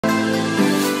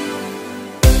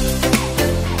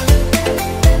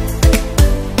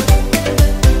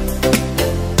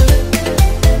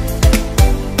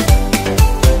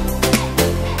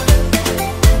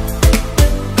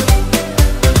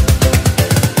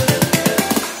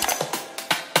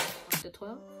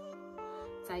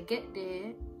get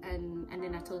there, and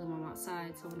then I told him I'm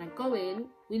outside. So when I go in,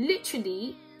 we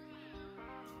literally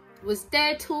was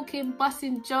there talking,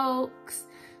 busting jokes,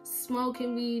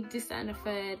 smoking weed, this, that, and the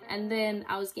third. And then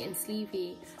I was getting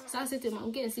sleepy. So I said to him,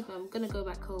 I'm getting sleepy, I'm gonna go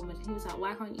back home. And he was like,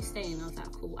 why can't you stay? And I was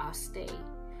like, cool, I'll stay.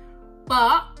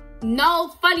 But no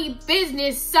funny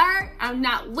business, sir. I'm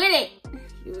not with it.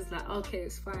 He was like, okay,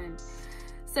 it's fine.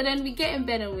 So then we get in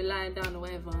bed and we're lying down or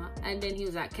whatever. And then he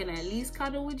was like, can I at least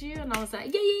cuddle with you? And I was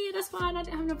like, yeah, that's fine. I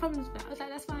didn't have no problems with that. I was like,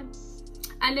 that's fine.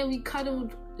 And then we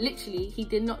cuddled. Literally, he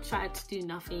did not try to do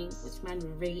nothing, which man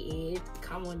rated.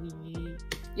 Come on, you.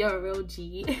 You're a real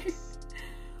G.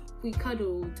 We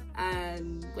cuddled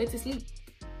and went to sleep.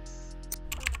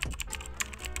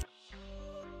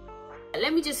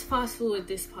 Let me just fast forward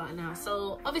this part now.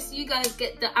 So obviously you guys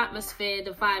get the atmosphere,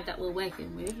 the vibe that we're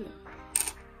working with.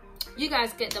 You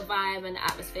guys get the vibe and the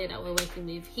atmosphere that we're working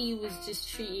with. He was just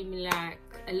treating me like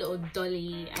a little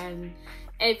dolly, and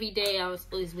every day I was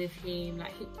always with him.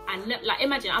 Like,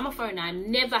 imagine, I'm a foreigner. I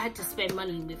never had to spend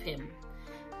money with him,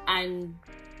 and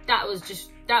that was,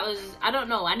 I don't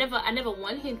know. I never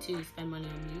wanted him to spend money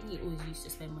on me. He always used to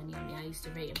spend money on me. I used to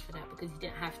rate him for that because he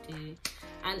didn't have to.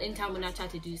 And in time when I tried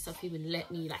to do stuff, he wouldn't let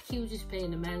me. Like, he was just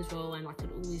playing the man's role, and I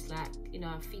could always, like, you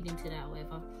know, feed into that or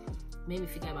whatever. Made me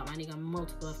forget about my nigga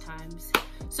multiple of times.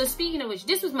 So speaking of which,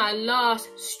 this was my last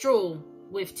straw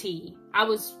with T. I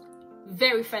was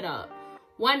very fed up.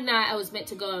 One night I was meant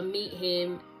to go and meet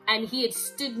him, and he had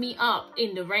stood me up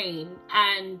in the rain,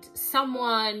 and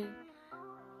someone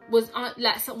was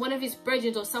like, one of his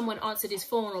brethren or someone answered his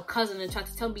phone, or cousin, and tried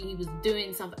to tell me he was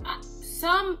doing something,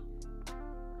 some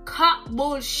cut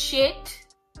bullshit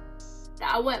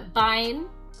that I weren't buying.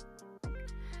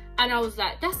 And I was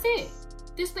like, that's it.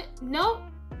 This, no,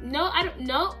 I don't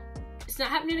know. It's not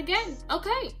happening again.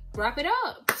 Okay, wrap it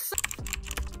up. So,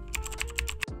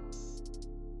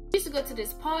 I used to go to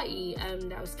this party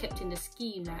that was kept in the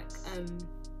scheme. Like,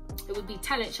 it would be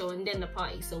talent show and then the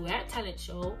party. So we're at talent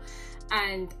show,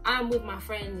 and I'm with my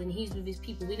friends and he's with his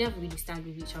people. We never really stand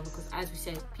with each other because, as we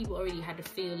said, people already had the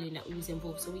feeling that we was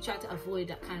involved. So we tried to avoid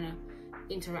that kind of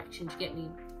interaction, do you get me?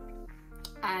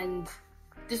 And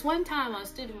this one time I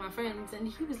stood with my friends and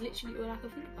he was literally all I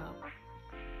could think about.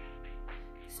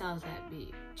 So I was like,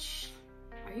 bitch,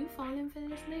 are you falling for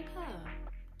this nigga?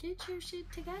 Get your shit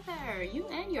together. You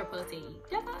and your pussy.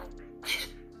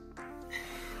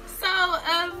 So,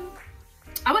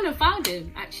 I went and found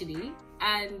him, actually.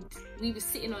 And we were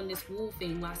sitting on this wall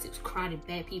thing whilst it was crowded,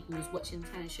 bare people was watching the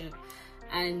talent show.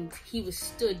 And he was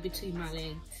stood between my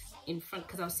legs in front,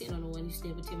 because I was sitting on the wall and he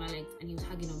stood between my legs, and he was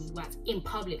hugging on me whilst in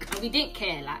public, and we didn't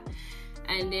care, like.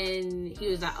 And then he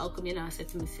was like, oh, come here now. I said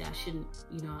to him, I shouldn't,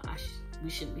 you know, we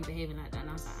shouldn't be behaving like that. And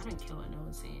I was like, I don't care what no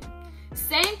one's saying.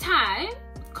 Same time,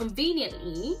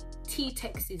 conveniently, T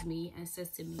texts me and says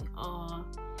to me, oh,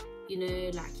 you know,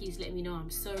 like, he's letting me know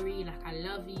I'm sorry, like, I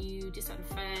love you, this and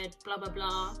third, blah blah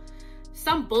blah,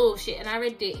 some bullshit. And I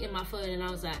read it in my phone and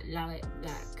I was like,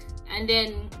 and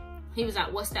then he was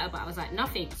like, what's that about? I was like,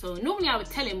 nothing. So normally I would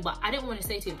tell him, but I didn't want to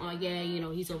say to him, oh yeah, you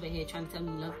know, he's over here trying to tell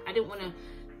me love. I didn't want to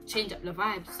change up the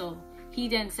vibe. So he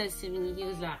then says to me, he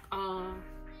was like, oh,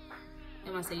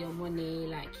 and I say, your money,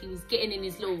 like, he was getting in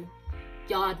his little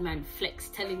yard man flex,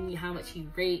 telling me how much he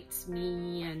rates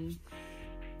me, and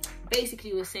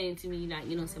basically was saying to me, like,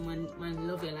 you know, someone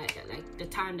love you like that, like the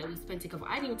time that we spent together.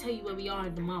 I didn't even tell you where we are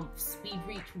in the months. We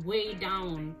reached way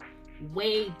down,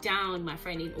 my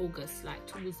friend, in August, like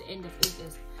towards the end of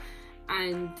August.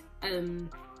 And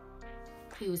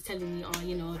he was telling me, oh,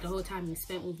 you know, the whole time he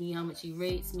spent with me, how much he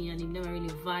rates me, and he never really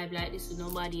vibe like this with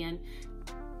nobody, and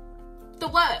the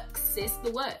works, it's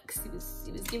the works. He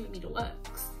was giving me the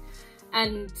works,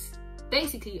 and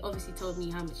basically obviously told me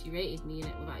how much he rated me in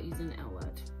it without using the L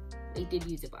word. They did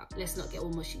use it, but let's not get all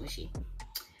mushy.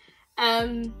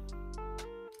 And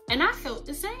I felt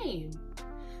the same.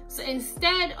 So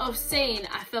instead of saying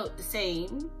I felt the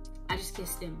same, I just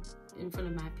kissed him in front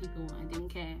of my people. I didn't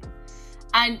care.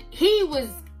 And he was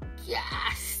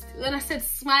gassed. When I said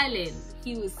smiling,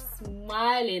 he was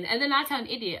smiling. And then I turned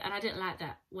idiot, and I didn't like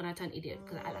that when I turned idiot,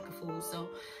 because I act like a fool. So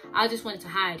I just wanted to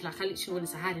hide. Like, I literally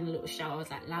wanted to hide in a little shower. I was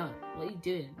like, Lau, what are you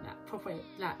doing? Like, proper,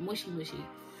 like, mushy.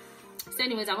 So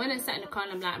anyways, I went and sat in the car,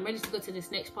 and I'm like, I'm ready to go to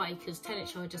this next party because talent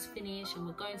show just finished and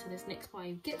we're going to this next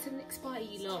party. Get to the next party,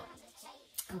 you lot.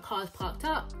 And cars parked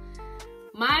up.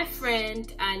 My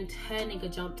friend and her nigga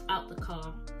jumped out the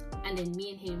car, and then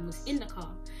me and him was in the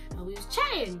car and we was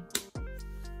chatting.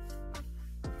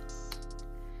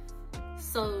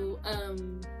 So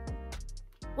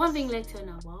one thing led to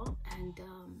another, and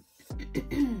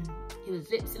he was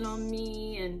lipsing on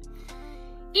me, and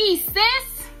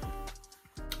sis,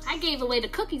 I gave away the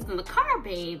cookies in the car,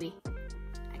 baby.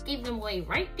 I gave them away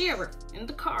right there in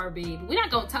the car, baby. We're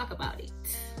not gonna talk about it.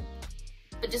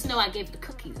 But just know I gave the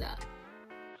cookies up.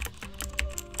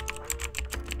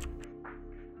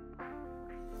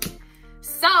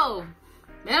 So,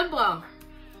 remember,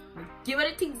 give her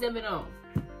the things them on.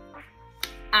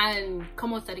 And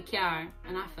come out of the car,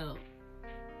 and I felt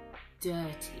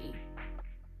dirty.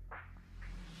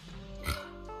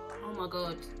 Oh my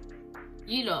God.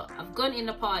 You lot, I've gone in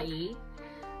the party,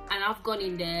 and I've gone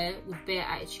in there with bare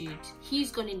attitude.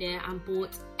 He's gone in there and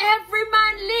bought every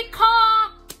man liquor.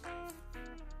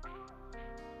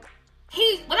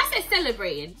 When I say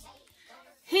celebrating,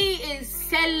 he is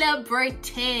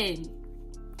celebrating.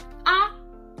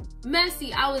 Mercy,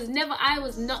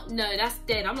 no, that's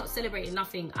dead. I'm not celebrating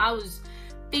nothing. I was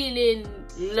feeling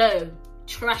low,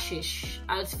 trashish.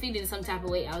 I was feeling some type of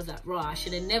way. I was like, raw, I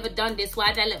should have never done this.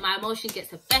 Why did I let my emotion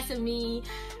get the best of me?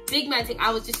 Big man thing.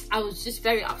 I was just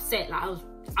very upset. Like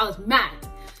I was mad.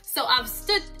 So I've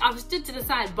stood to the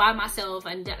side by myself,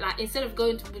 and like instead of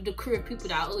going to the crew of people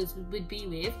that I always would be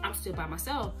with, I'm still by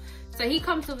myself. So he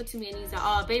comes over to me and he's like,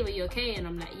 oh babe, are you okay? And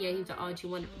I'm like, yeah. He's like, oh, do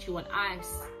you want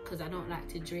ice? Because I don't like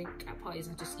to drink at parties.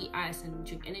 I just eat ice and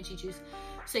drink energy juice.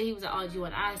 So he was like, oh, do you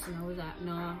want ice? And I was like,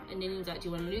 no. And then he was like, do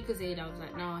you want a Lucozade? I was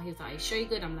like, no. He was like, are you sure you're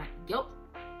good? I'm like, yup.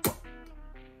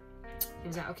 He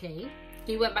was like, okay.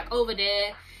 He went back over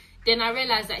there. Then I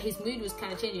realized that his mood was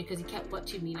kind of changing because he kept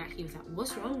watching me. Like, he was like,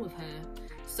 what's wrong with her?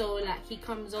 So like he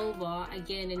comes over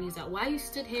again and he's like, why you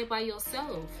stood here by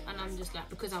yourself? And I'm just like,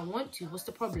 because I want to. What's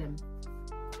the problem?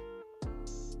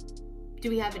 Do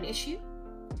we have an issue?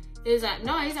 He was like,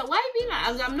 no. He's like, why you being like?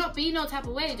 I was like, I'm not being no type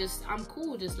of way. Just, I'm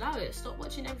cool. Just allow it. Stop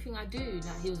watching everything I do.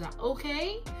 Like, he was like,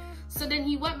 okay. So then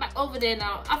he went back over there.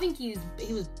 Now I think he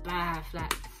was bad.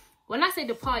 Like, when I say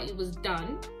the party was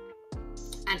done,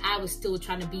 and I was still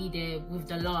trying to be there with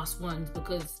the last ones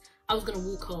because I was gonna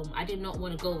walk home. I did not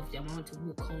want to go with them. I wanted to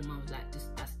walk home. I was like,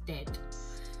 that's dead.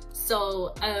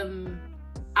 So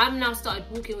I'm now started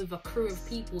walking with a crew of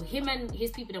people. Him and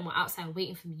his people then were outside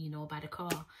waiting for me, you know, by the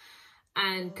car.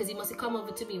 And because he must have come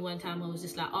over to me one time, I was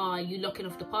just like, oh, are you locking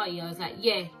off the party? I was like,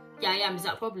 yeah, I am. Is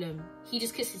that a problem? He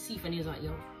just kissed his teeth and he was like,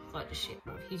 yo, fuck this shit,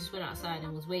 bro. He just went outside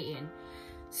and was waiting.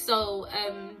 So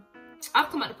I've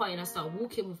come at the party and I started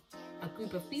walking with a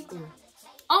group of people,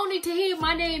 only to hear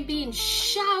my name being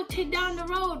shouted down the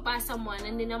road by someone.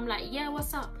 And then I'm like, yeah,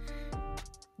 what's up?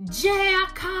 Jay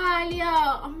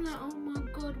Akalia. I'm like, oh my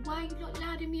God, why are you not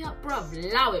louding me up, bruv?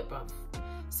 Allow it, bruv.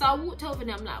 So I walked over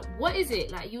and I'm like, what is it?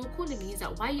 Like, you were calling me. He's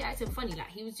like, why are you acting funny? Like,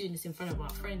 he was doing this in front of our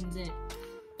friends and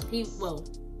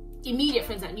immediate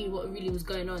friends that knew what really was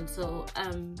going on. So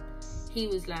he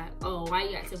was like, oh, why are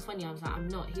you acting funny? I was like, I'm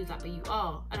not. He was like, but you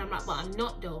are. And I'm like, but I'm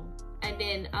not though. And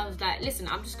then I was like, listen,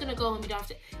 I'm just gonna go home. You don't have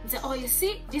to. He said, oh, you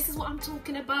see, this is what I'm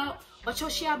talking about. But your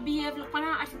shit behave like an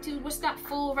attitude. What's that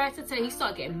for? Right? So he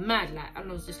started getting mad, like, and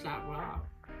I was just like, wow.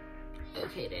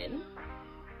 Okay then.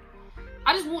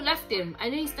 I just left him,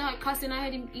 and then he started cussing. I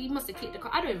heard him. He must have kicked the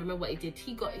car. I don't even remember what he did.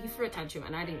 He threw a tantrum,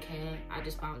 and I didn't care. I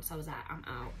just bounced. I was like, I'm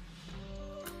out.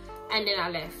 And then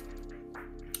I left.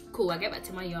 Cool. I get back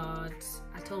to my yard.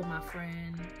 I told my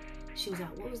friend. She was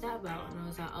like, what was that about? And I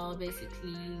was like, oh,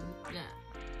 basically, yeah,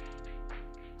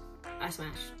 I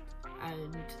smashed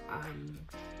and I'm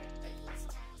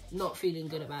not feeling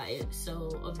good about it.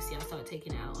 So obviously I started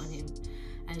taking it out on him.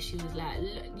 And she was like,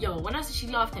 yo, when I said she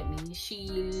laughed at me, she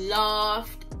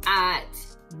laughed at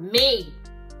me.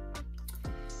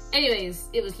 Anyways,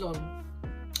 it was long.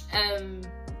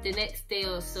 The next day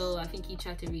or so, I think he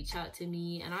tried to reach out to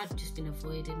me and I'd just been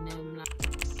avoiding them. Like,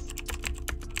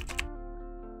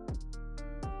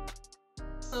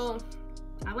 so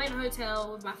I went to a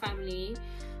hotel with my family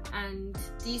and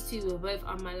these two were both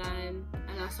on my line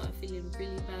and I started feeling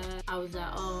really bad. I was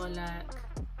like, oh, like,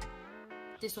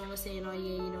 this one was saying, oh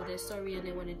yeah, you know, they're sorry and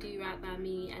they want to do right by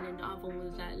me. And then the other one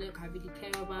was like, look, I really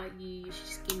care about you. You should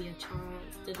just give me a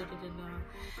chance. Da, da, da, da,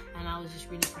 da. And I was just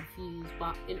really confused.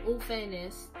 But in all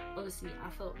fairness, obviously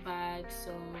I felt bad.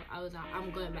 So I was like,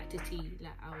 I'm going back to T.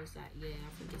 Like, I was like, yeah,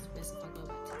 I think it's best if I go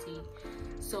back to T.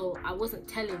 So I wasn't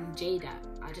telling Jay that.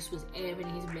 I just was airing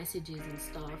his messages and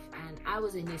stuff. And I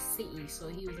was in his city. So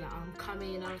he was like, I'm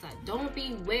coming. And I was like, don't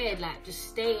be weird. Like, just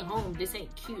stay home. This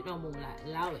ain't cute no more. Like,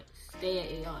 allow it. Stay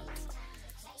at your yard.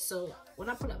 So when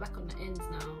I put it back on the ends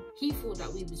now, he thought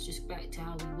that we was just back to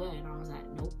how we were, and I was like,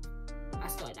 nope. I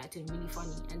started acting really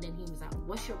funny, and then he was like,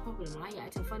 what's your problem? Why are you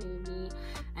acting funny with me?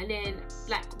 And then,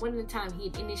 like, one of the time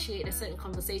he initiated a certain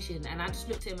conversation, and I just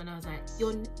looked at him and I was like,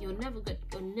 you're never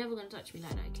gonna touch me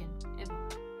like that again, ever.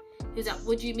 He was like,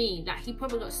 what do you mean? Like, he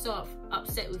probably got so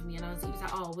upset with me, and he was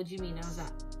like, oh, what do you mean? And I was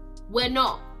like, we're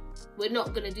not. we're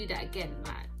not gonna do that again.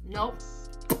 Like, nope.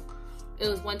 It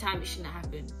was one time, it shouldn't have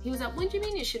happened. He was like, what do you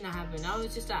mean it shouldn't have happened? I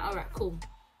was just like, all right, cool.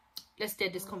 Let's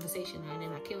dead this conversation now. And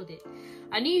then I killed it.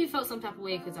 I knew he felt some type of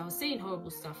way because I was saying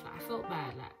horrible stuff. Like, I felt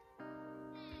bad. Like,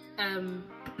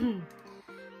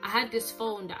 I had this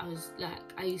phone that I was like,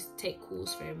 I used to take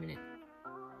calls for a minute.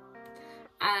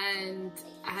 And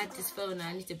I had this phone and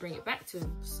I need to bring it back to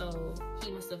him. So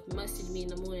he must have messaged me in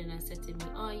the morning and said to me,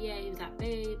 oh yeah, he was like,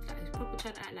 babe, like, he's probably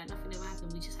trying to act like nothing ever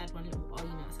happened. We just had one little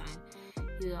argument sign.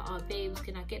 He was like, oh babes,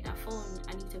 can I get that phone?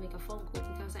 I need to make a phone call.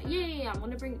 I was like, yeah, I'm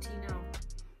gonna bring it to you now.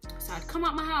 So I'd come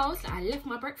out my house, like, I left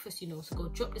my breakfast, you know, to go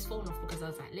drop this phone off because I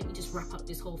was like, let me just wrap up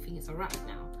this whole thing, it's a wrap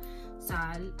now. So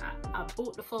I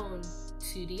brought the phone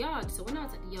to the yard. So when I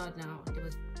was at the yard now, there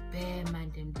was bare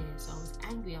man them there. So I was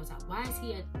angry. I was like, why is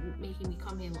he making me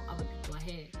come here when other people are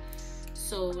here?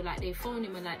 So like they phoned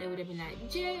him and like they would have been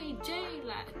like, Jay,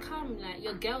 like come, like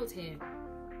your girl's here.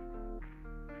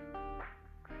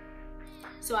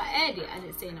 So I aired it. I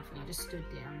didn't say nothing. I just stood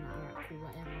there. I'm like, alright, cool,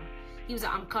 whatever. He was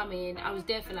like, I'm coming. I was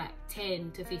there for like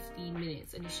 10 to 15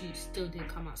 minutes and the shoot still didn't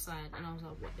come outside. And I was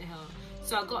like, what the hell?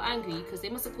 So I got angry because they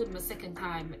must have called him a second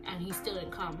time and he still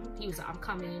didn't come. He was like, I'm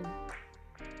coming.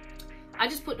 I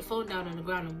just put the phone down on the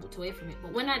ground and walked away from it.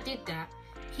 But when I did that,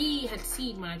 he had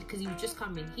seen when I did, because he was just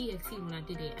coming, he had seen when I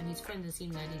did it and his friends had seen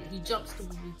when I did it. He jumps to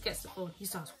me, gets the phone, he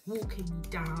starts walking me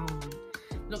down.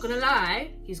 Not gonna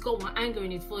lie, he's got one anger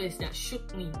in his voice that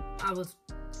shook me. I was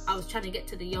trying to get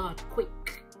to the yard quick.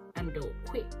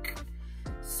 Quick.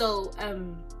 So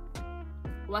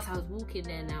whilst I was walking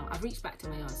there now, I've reached back to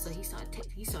my yard. So he started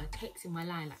texting my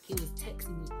line, like he was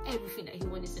texting me everything that he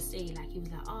wanted to say. Like he was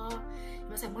like, oh,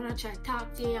 he was like, when I try to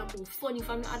talk to you, I'm more funny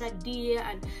from the other day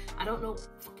and I don't know what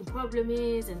the fucking problem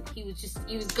is. And he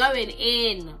was going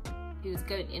in. He was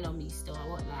going in on me still, I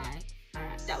won't lie.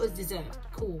 Alright, that was deserved.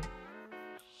 Cool.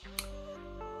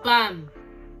 Bam.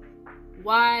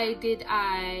 Why did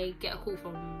I get a call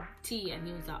from T? And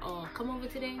he was like, oh, come over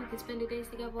today, we can spend the days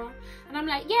together. And I'm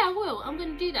like, yeah, I will, I'm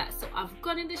gonna do that. So I've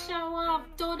gone in the shower,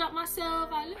 I've dolled up myself,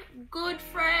 I look good,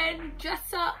 friend,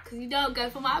 dress up, because you know I'm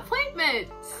going for my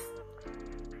appointments.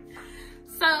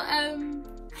 So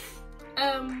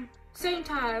same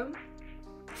time,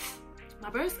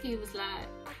 my broski was like,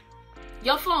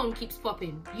 your phone keeps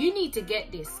popping, you need to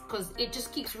get this, because it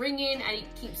just keeps ringing and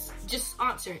it keeps, just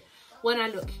answer it. When I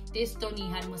look, this Donny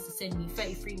must have sent me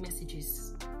 33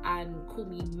 messages and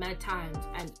called me mad times,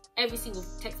 and every single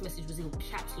text message was in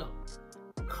caps lock,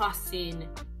 cussing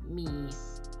me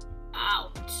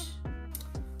out.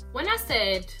 When I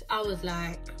said, I was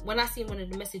like, when I seen one of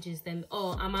the messages, then,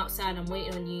 oh, I'm outside, I'm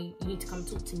waiting on you, you need to come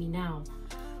talk to me now.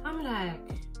 I'm like,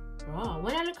 bro,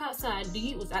 when I look outside, the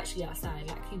youth was actually outside,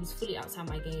 like he was fully outside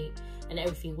my gate and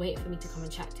everything, waiting for me to come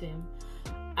and chat to him.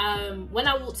 When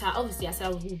I walked out, obviously I said I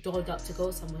was all dolled up to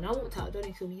go somewhere. When I walked out,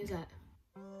 Donny told me, he was like,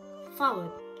 forward,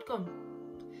 come.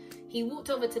 He walked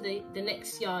over to the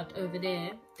next yard over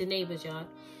there, the neighbour's yard,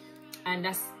 and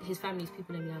that's his family's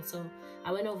people in the yard. So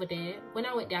I went over there. When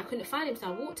I went there, I couldn't find him, so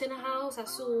I walked in the house. I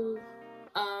saw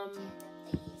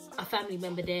a family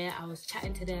member there. I was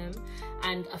chatting to them,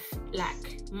 and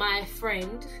like my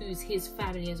friend, who's his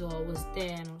family as well, was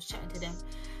there, and I was chatting to them.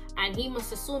 And he must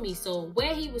have saw me, so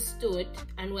where he was stood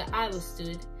and where I was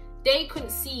stood, they couldn't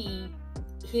see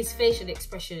his facial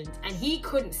expressions, and he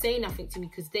couldn't say nothing to me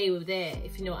because they were there,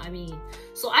 if you know what I mean.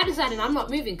 So I decided I'm not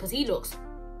moving because he looks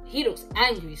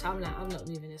angry, so I'm like, I'm not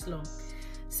moving this long.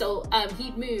 So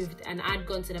he'd moved and I'd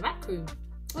gone to the back room.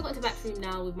 I got to the back room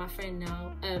now with my friend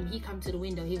now. He come to the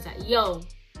window, he was like, yo,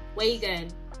 where you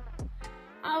going?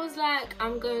 I was like,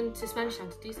 I'm going to Spanish Town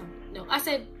to do something. No, I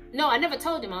said, no, I never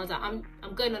told him. I was like, I'm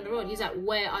going on the road. He's like,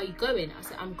 where are you going? I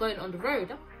said, I'm going on the road.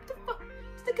 What the fuck?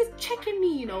 This nigga's checking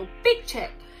me, you know, big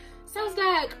check. So I was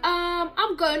like,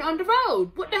 I'm going on the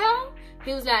road. What the hell?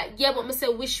 He was like, yeah, but I said,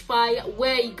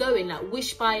 where are you going? Like,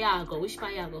 which by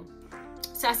Yago?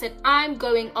 So I said, I'm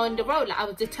going on the road. Like, I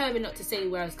was determined not to say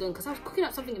where I was going because I was cooking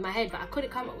up something in my head, but I couldn't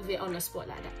come up with it on the spot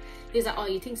like that. He was like, oh,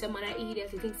 you think someone I eat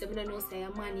it? You think someone I know say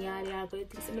I'm money, you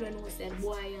think someone I know say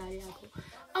boy,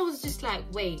 I was just like,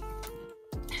 wait,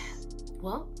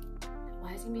 what?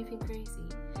 Why is he moving crazy?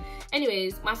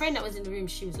 Anyways, my friend that was in the room,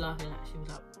 she was laughing, like, she was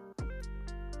like,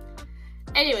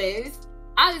 anyways,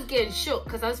 I was getting shook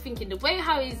because I was thinking the way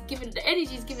how he's giving, the energy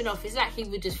he's giving off is like he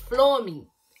would just floor me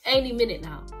any minute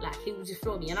now. Like he would just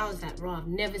floor me, and I was like, bro, I've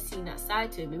never seen that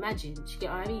side to him. Imagine, do you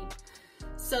get what I mean?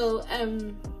 So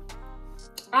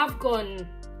I've gone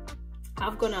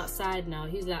outside now.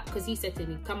 He's like, because he said to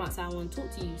me, come outside, I want to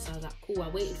talk to you. So I was like, cool. I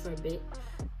waited for a bit.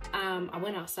 I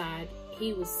went outside.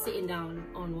 He was sitting down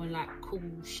on one like cool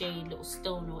shade little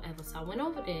stone or whatever, so I went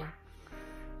over there.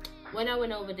 When I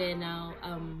went over there now,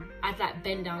 I'd like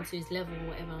bend down to his level or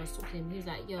whatever. I was talking to him. He was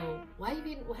like, "Yo, why you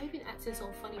been acting so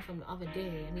funny from the other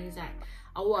day?" And he was like,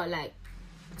 "Oh, what? Like,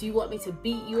 do you want me to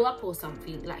beat you up or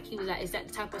something?" Like, he was like, "Is that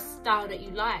the type of style that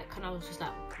you like?" And I was just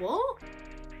like, "What?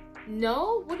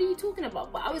 No, what are you talking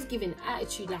about?" But I was giving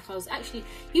attitude. Like, I was actually,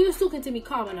 he was talking to me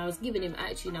calm and I was giving him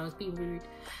attitude and I was being rude.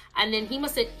 And then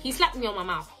he slapped me on my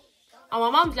mouth. On my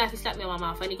mum's life, he slapped me on my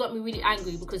mouth, and he got me really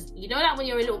angry because you know that when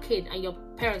you're a little kid and your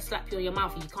parents slap you on your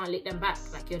mouth and you can't lick them back,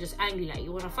 like you're just angry, like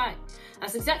you want to fight.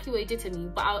 That's exactly what he did to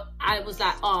me. But I was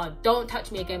like, "Oh, don't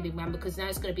touch me again, big man, because now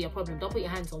it's going to be a problem. Don't put your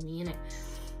hands on me, innit?"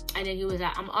 And then he was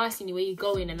like, "I'm asking you where you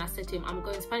going," and I said to him, "I'm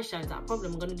going to Spanish Town. Is that a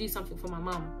problem? I'm going to do something for my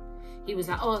mum." He was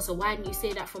like, "Oh, so why didn't you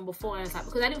say that from before?" And I was like,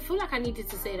 "Because I didn't feel like I needed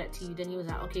to say that to you." Then he was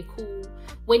like, "Okay, cool.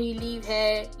 When you leave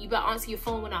here, you better answer your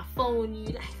phone when I phone you."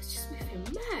 Like, it's just moving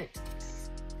mad.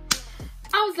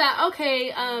 I was like,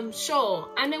 "Okay, sure."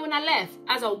 And then when I left,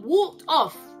 as I walked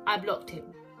off, I blocked him.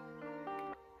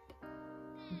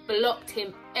 Blocked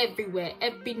him everywhere.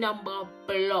 Every number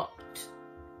blocked.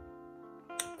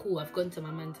 Cool, I've gone to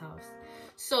my man's house.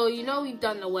 So, you know, we've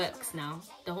done the works now,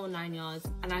 the whole 9 yards,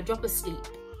 and I drop asleep.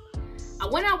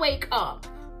 And when I wake up,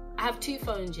 I have 2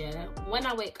 phones, yeah? When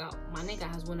I wake up, my nigga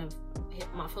has one of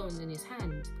my phones in his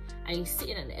hand. And he's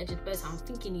sitting at the edge of the bed, so I'm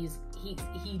thinking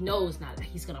he knows now that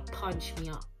he's gonna punch me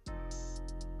up.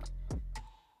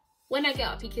 When I get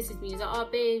up, he kisses me. He's like, "Oh,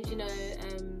 babes, you know,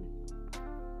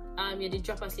 you did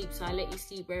drop asleep, so I let you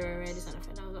sleep, this and that."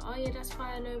 And I was like, "Oh yeah, that's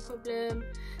fine, no problem."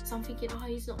 So I'm thinking, "Oh,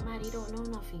 he's not mad, he don't know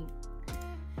nothing."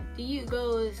 The youth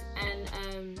goes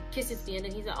and kisses me, and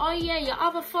then he's like, "Oh yeah, your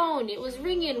other phone, it was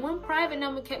ringing. One private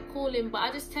number kept calling, but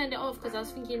I just turned it off because I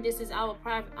was thinking this is our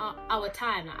private, our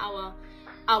time, our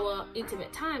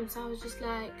intimate time." So I was just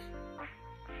like,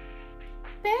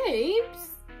 "Babes,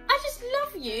 I just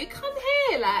love you. Come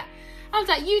here." Like, I was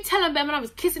like, "You tell him, babe." And I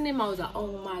was kissing him. I was like, "Oh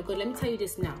my God, let me tell you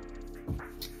this now.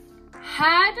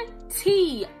 Had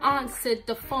T answered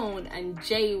the phone and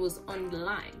Jay was on the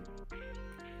line,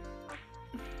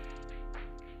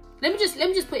 let me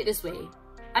just put it this way.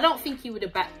 I don't think he would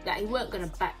have backed that. He weren't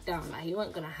gonna back down. Like, he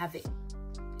weren't gonna have it.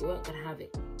 He weren't gonna have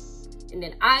it. And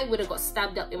then I would have got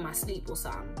stabbed up in my sleep or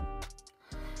something.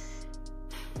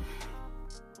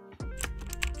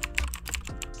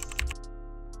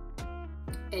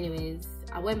 Anyways,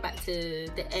 I went back to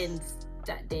the ends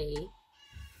that day,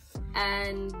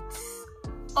 and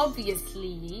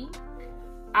obviously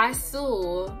I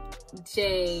saw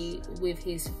Jay with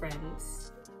his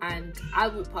friends, and I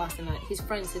walked past and his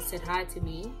friends had said hi to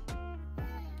me.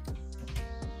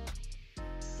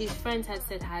 His friends had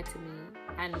said hi to me,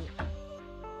 and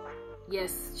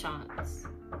yes, Chance.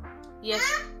 Yes.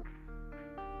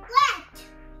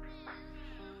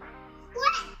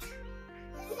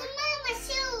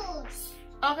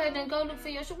 Okay, then go look for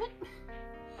your shoes.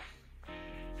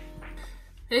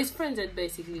 His friends had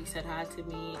basically said hi to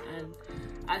me, and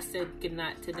I said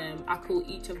goodnight to them. I called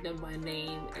each of them by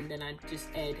name, and then I just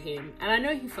aired him. And I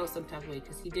know he felt some type of way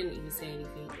because he didn't even say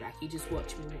anything. Like, he just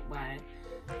watched me walk by,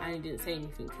 and he didn't say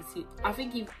anything because I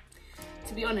think he,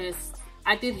 to be honest,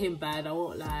 I did him bad. I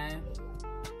won't lie.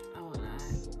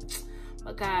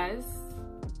 But guys,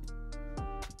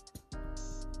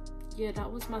 yeah,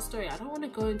 that was my story. I don't want to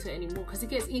go into it anymore because it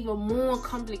gets even more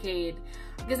complicated.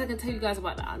 I guess I can tell you guys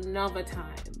about that another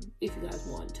time if you guys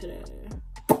want to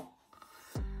know.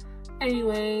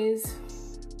 Anyways,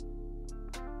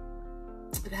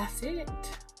 that's it.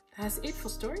 That's it for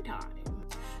story time.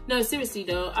 No, seriously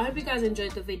though, I hope you guys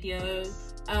enjoyed the video.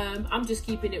 I'm just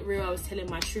keeping it real. I was telling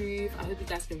my truth. I hope you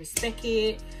guys can respect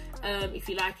it. If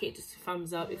you like it, just a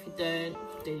thumbs up. If you don't,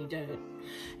 then you don't.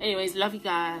 Anyways, love you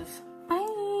guys.